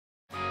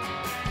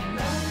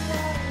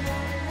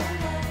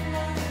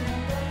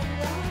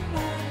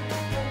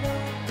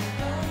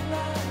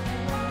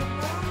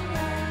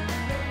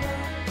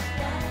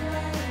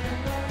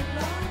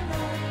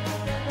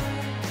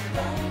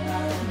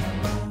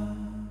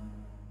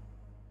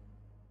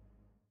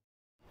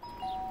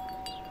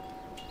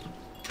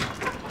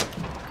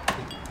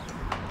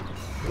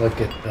Look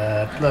at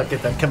that. Look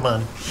at that. Come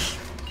on.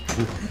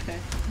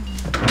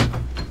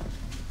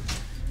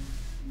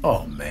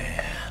 Oh,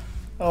 man.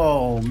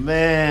 Oh,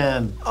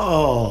 man.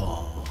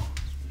 Oh.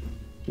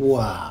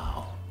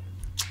 Wow.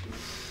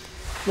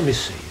 Let me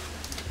see.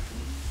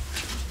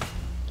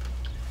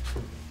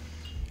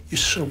 You're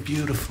so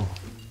beautiful.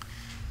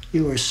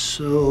 You are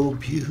so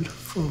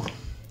beautiful.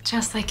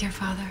 Just like your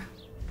father.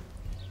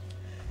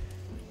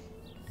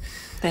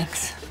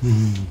 Thanks.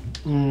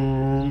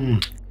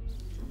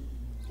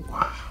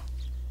 Wow.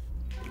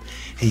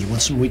 Hey, you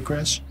want some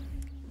wheatgrass?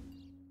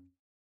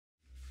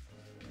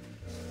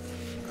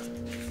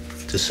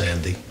 To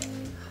Sandy.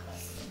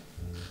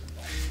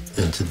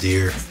 And to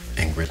dear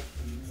Ingrid.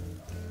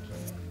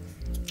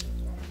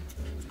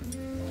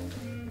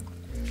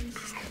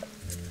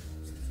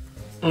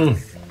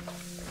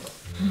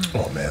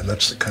 Oh, man,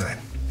 that's the kind.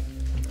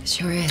 It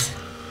sure is.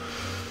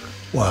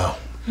 Wow.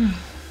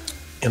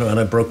 You know, and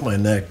I broke my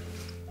neck.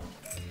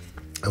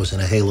 I was in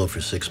a halo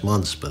for 6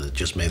 months, but it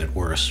just made it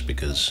worse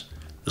because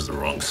it was the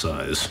wrong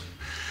size.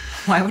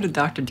 Why would a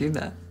doctor do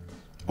that?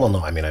 Well, no,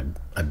 I mean,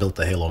 I built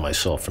the halo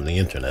myself from the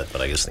internet, but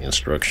I guess the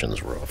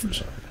instructions were off or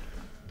something.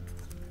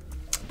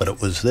 But it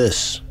was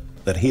this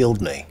that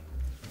healed me.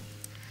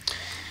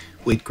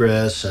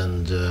 Wheatgrass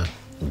and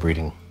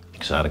breeding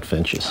exotic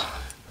finches,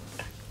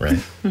 right?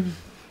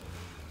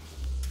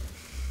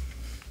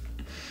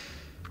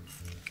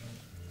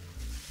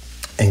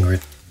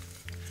 Ingrid,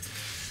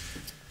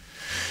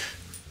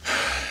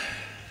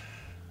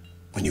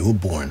 when you were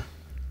born,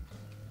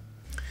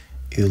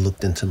 you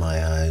looked into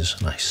my eyes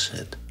and I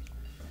said,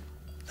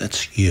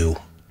 that's you.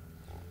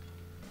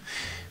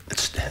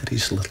 That's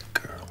Daddy's little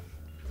girl.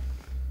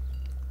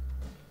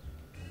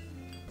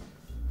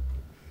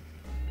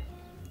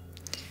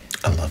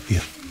 I love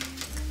you.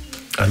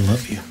 I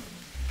love you.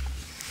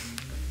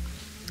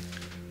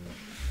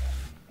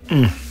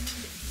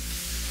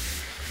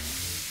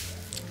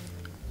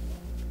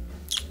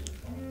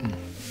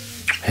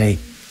 Hey,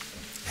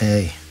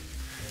 hey.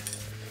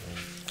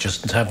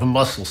 Just in time for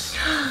mussels.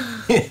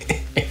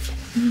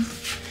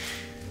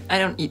 I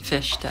don't eat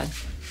fish, Dad.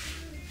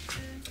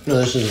 No,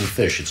 this isn't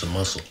fish, it's a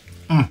mussel.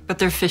 But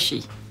they're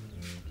fishy.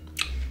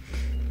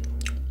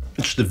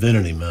 It's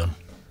divinity, man.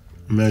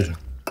 Amazing.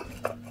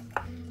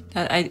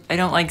 Dad, I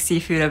don't like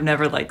seafood. I've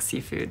never liked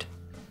seafood.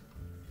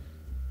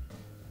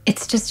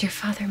 It's just your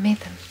father made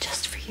them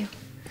just for you.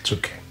 It's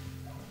okay.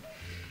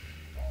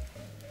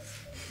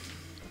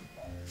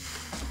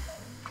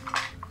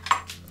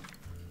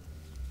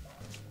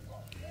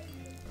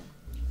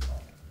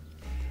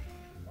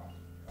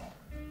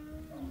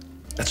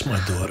 That's my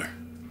daughter.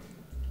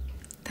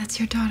 That's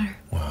your daughter.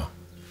 Wow.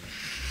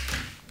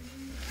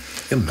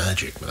 You're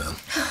magic, man.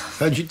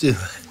 How'd you do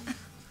that?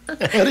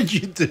 How did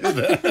you do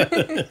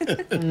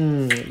that? I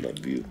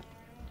love you.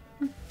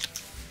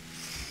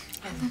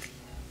 I love you.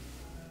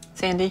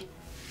 Sandy,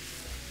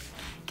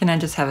 can I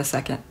just have a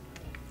second?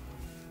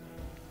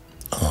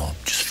 Oh,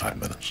 just 5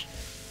 minutes.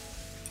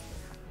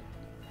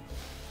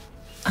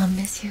 I'll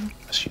miss you.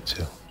 Miss you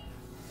too.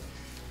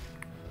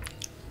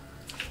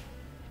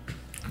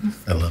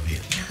 I love you.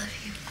 I love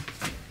you.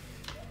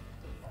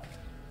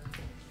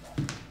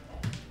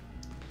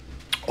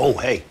 Oh,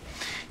 hey.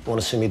 You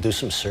want to see me do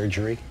some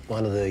surgery?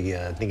 One of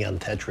the neon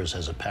tetras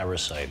has a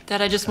parasite.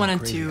 Dad, I just wanted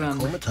Crazy. to, I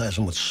chromatize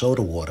them with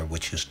soda water,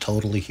 which is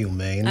totally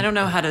humane. I don't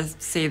know how to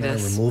say And I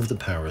this. remove the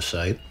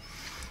parasite.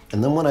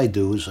 And then what I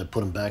do is I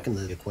put them back in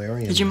the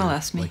aquarium. Did you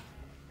molest me?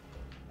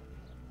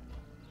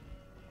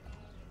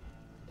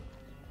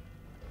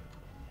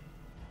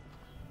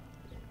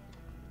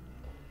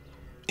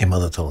 Your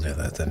mother told you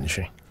that, didn't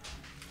she?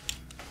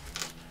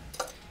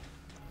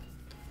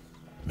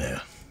 Yeah.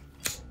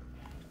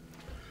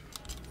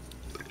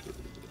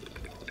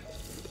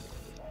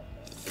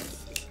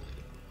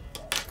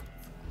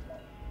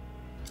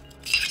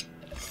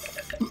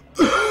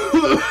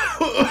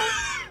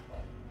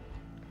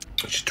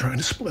 She's trying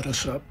to split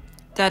us up.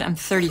 Dad, I'm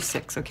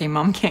 36, okay?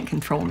 Mom can't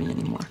control me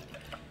anymore.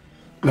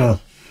 No.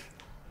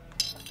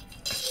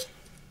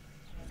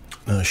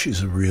 No,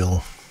 she's a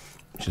real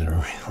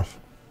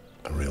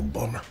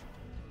bummer.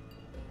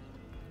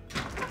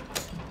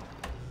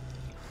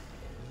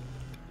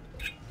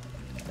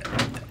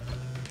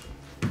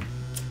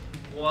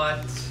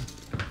 What?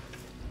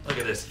 Look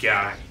at this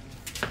guy.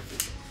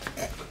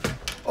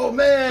 Oh,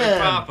 man! Hey,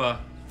 Papa.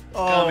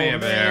 Come here, man.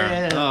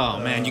 Bear. Oh,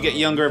 man, you get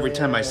younger every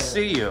time I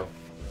see you.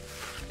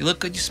 You look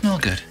good, you smell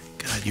good.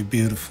 God, you're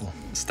beautiful.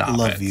 Stop I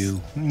love it.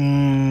 you.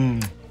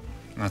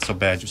 Not so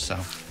bad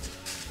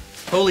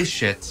yourself. Holy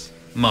shit.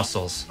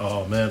 Muscles.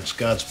 Oh, man, it's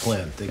God's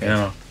plan.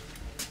 Yeah.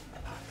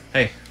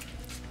 Hey.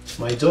 It's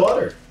my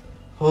daughter.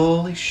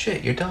 Holy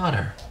shit, your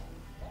daughter.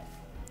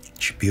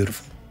 She's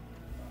beautiful.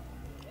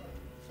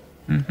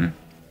 Mm-hmm.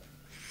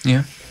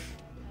 Yeah.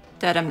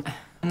 Dad, I'm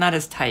not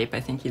his type. I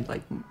think he'd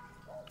like...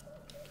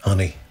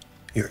 Honey,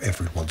 you're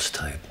everyone's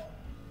type.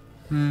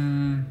 I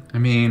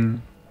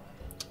mean...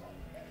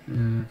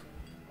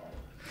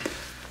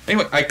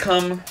 Anyway, I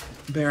come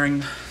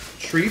bearing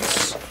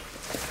treats.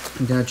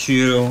 Got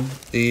you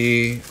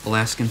the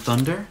Alaskan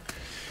Thunder.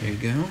 There you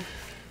go.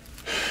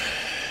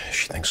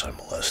 She thinks I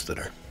molested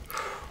her.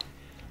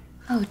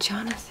 Oh,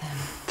 Jonathan.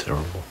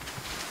 Terrible.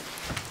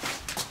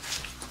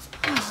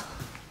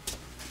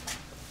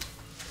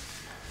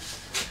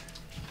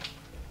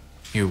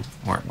 You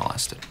weren't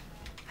molested.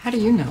 How do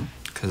you know?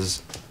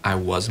 Because I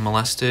was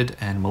molested,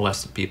 and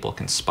molested people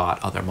can spot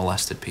other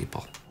molested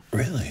people.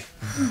 Really?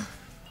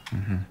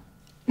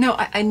 No,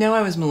 I know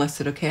I was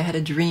molested, okay? I had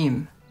a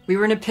dream. We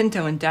were in a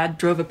Pinto and Dad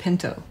drove a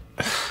Pinto.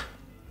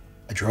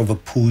 I drove a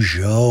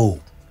Peugeot.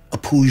 A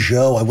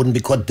Peugeot. I wouldn't be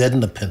caught dead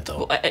in a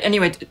Pinto. Well,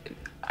 anyway,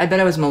 I bet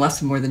I was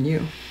molested more than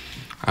you.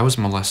 I was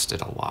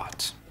molested a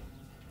lot.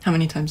 How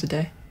many times a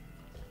day?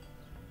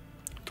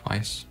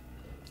 Twice.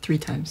 3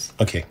 times.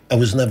 Okay, I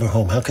was never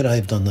home. How could I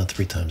have done that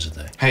 3 times a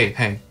day?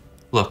 Hey,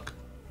 look.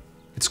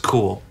 It's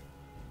cool.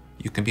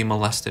 You can be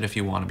molested if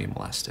you want to be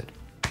molested.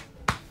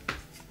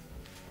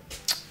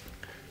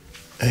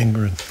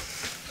 Ingrid.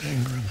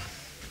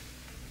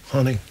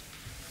 Honey,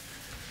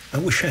 I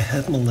wish I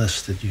had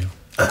molested you.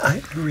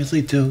 I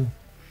really do.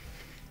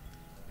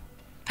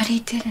 But he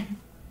didn't.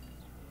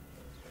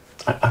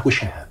 I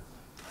wish I had.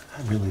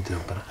 I really do,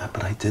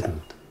 but I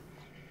didn't.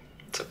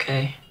 It's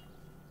okay.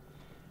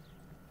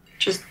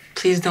 Just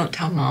please don't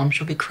tell Mom.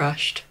 She'll be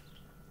crushed.